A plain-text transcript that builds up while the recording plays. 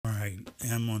tonight,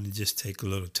 and I'm going to just take a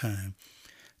little time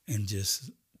and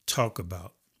just talk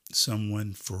about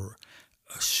someone for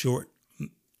a short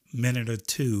minute or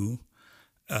two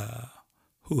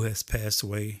who has passed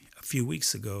away a few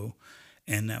weeks ago,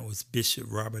 and that was Bishop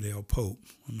Robert L. Pope,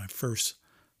 one of my first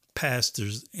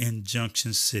pastors in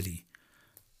Junction City.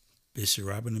 Bishop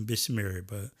Robert and Bishop Mary,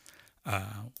 but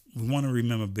we want to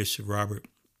remember Bishop Robert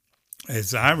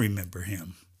as I remember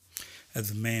him,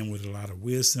 as a man with a lot of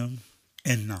wisdom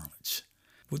and knowledge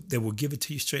that will give it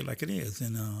to you straight like it is,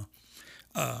 and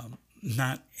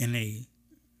not in a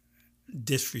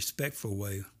disrespectful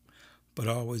way, but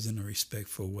always in a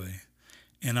respectful way.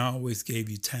 And I always gave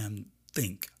you time to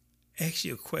think, ask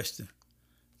you a question,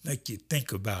 make you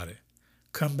think about it,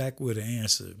 come back with an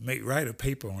answer, write a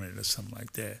paper on it or something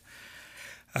like that.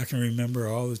 I can remember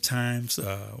all the times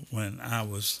when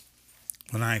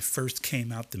I first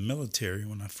came out the military,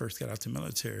 when I first got out the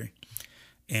military,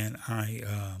 and I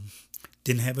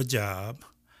didn't have a job.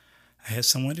 I had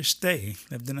somewhere to stay,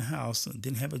 lived in a house, and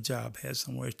didn't have a job, had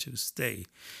somewhere to stay.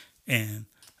 And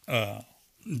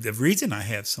the reason I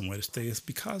had somewhere to stay is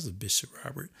because of Bishop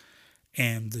Robert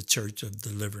and the Church of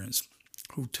Deliverance,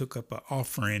 who took up an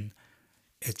offering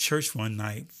at church one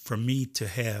night for me to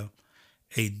have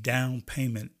a down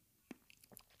payment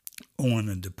on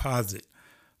a deposit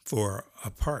for an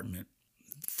apartment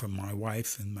for my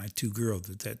wife and my two girls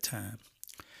at that time.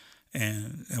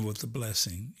 And it was a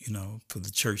blessing, for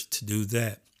the church to do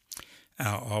that.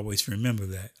 I'll always remember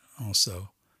that also,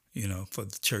 for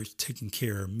the church taking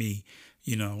care of me.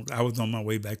 I was on my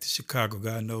way back to Chicago.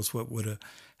 God knows what would have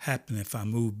happened if I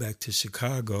moved back to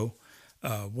Chicago,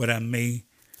 what I may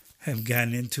have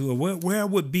gotten into, or where I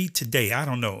would be today. I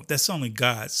don't know. That's only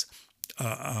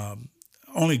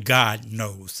only God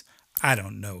knows. I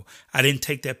don't know. I didn't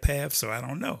take that path, so I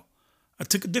don't know. I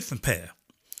took a different path.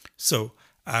 So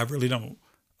I really don't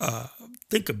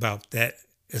think about that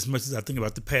as much as I think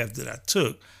about the path that I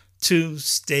took to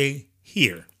stay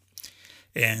here.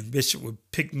 And Bishop would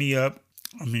pick me up.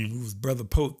 I mean, it was Brother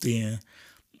Pope then,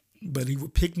 but he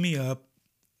would pick me up,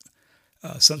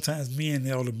 sometimes me and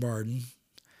Elder Martin,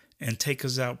 and take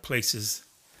us out places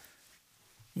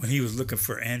when he was looking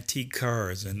for antique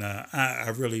cars. And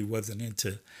I really wasn't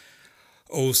into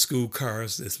old school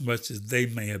cars as much as they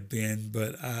may have been,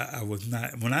 but I was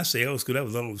not. When I say old school, that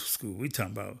was old school. We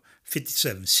talking about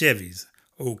 57 Chevys,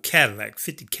 old Cadillac,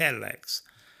 50 Cadillacs,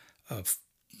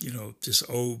 just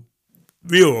old,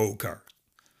 real old cars.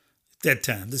 At that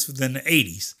time, this was in the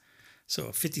 80s. So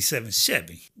a 57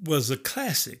 Chevy was a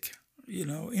classic,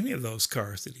 any of those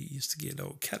cars that he used to get,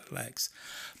 old Cadillacs.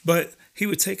 But he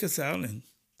would take us out and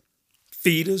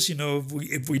feed us,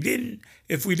 if we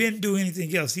didn't do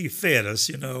anything else, he fed us,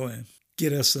 and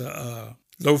get us a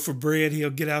loaf of bread.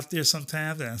 He'll get out there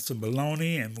sometimes and some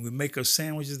bologna, and we make us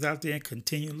sandwiches out there and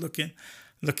continue looking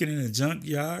in the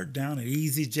junkyard, down at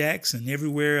Easy Jacks and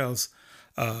everywhere else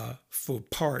for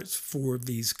parts for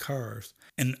these cars.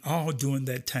 And all during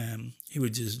that time, he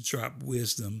would just drop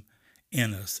wisdom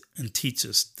in us and teach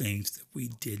us things that we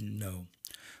didn't know.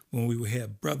 When we would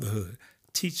have Brotherhood,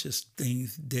 teach us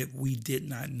things that we did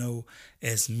not know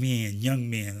as men, young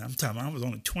men. I'm talking, I was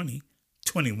only 20,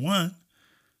 21,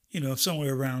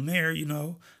 somewhere around there,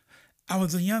 I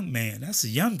was a young man. That's a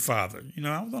young father.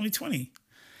 I was only 20.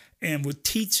 And would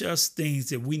teach us things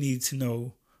that we need to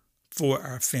know for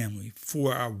our family,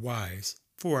 for our wives,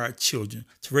 for our children,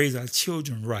 to raise our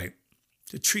children right,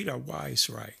 to treat our wives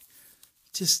right.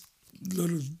 Just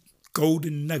little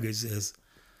golden nuggets, as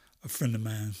a friend of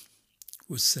mine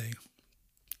would say.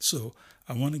 So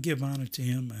I want to give honor to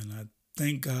him, and I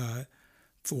thank God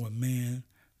for a man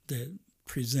that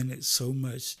presented so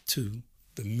much to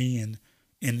the men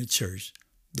in the church,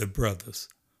 the brothers,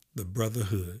 the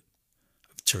Brotherhood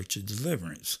of Church of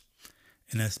Deliverance.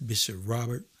 And that's Bishop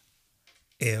Robert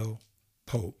L.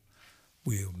 Pope.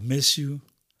 We'll miss you,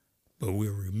 but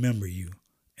we'll remember you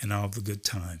in all the good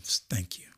times. Thank you.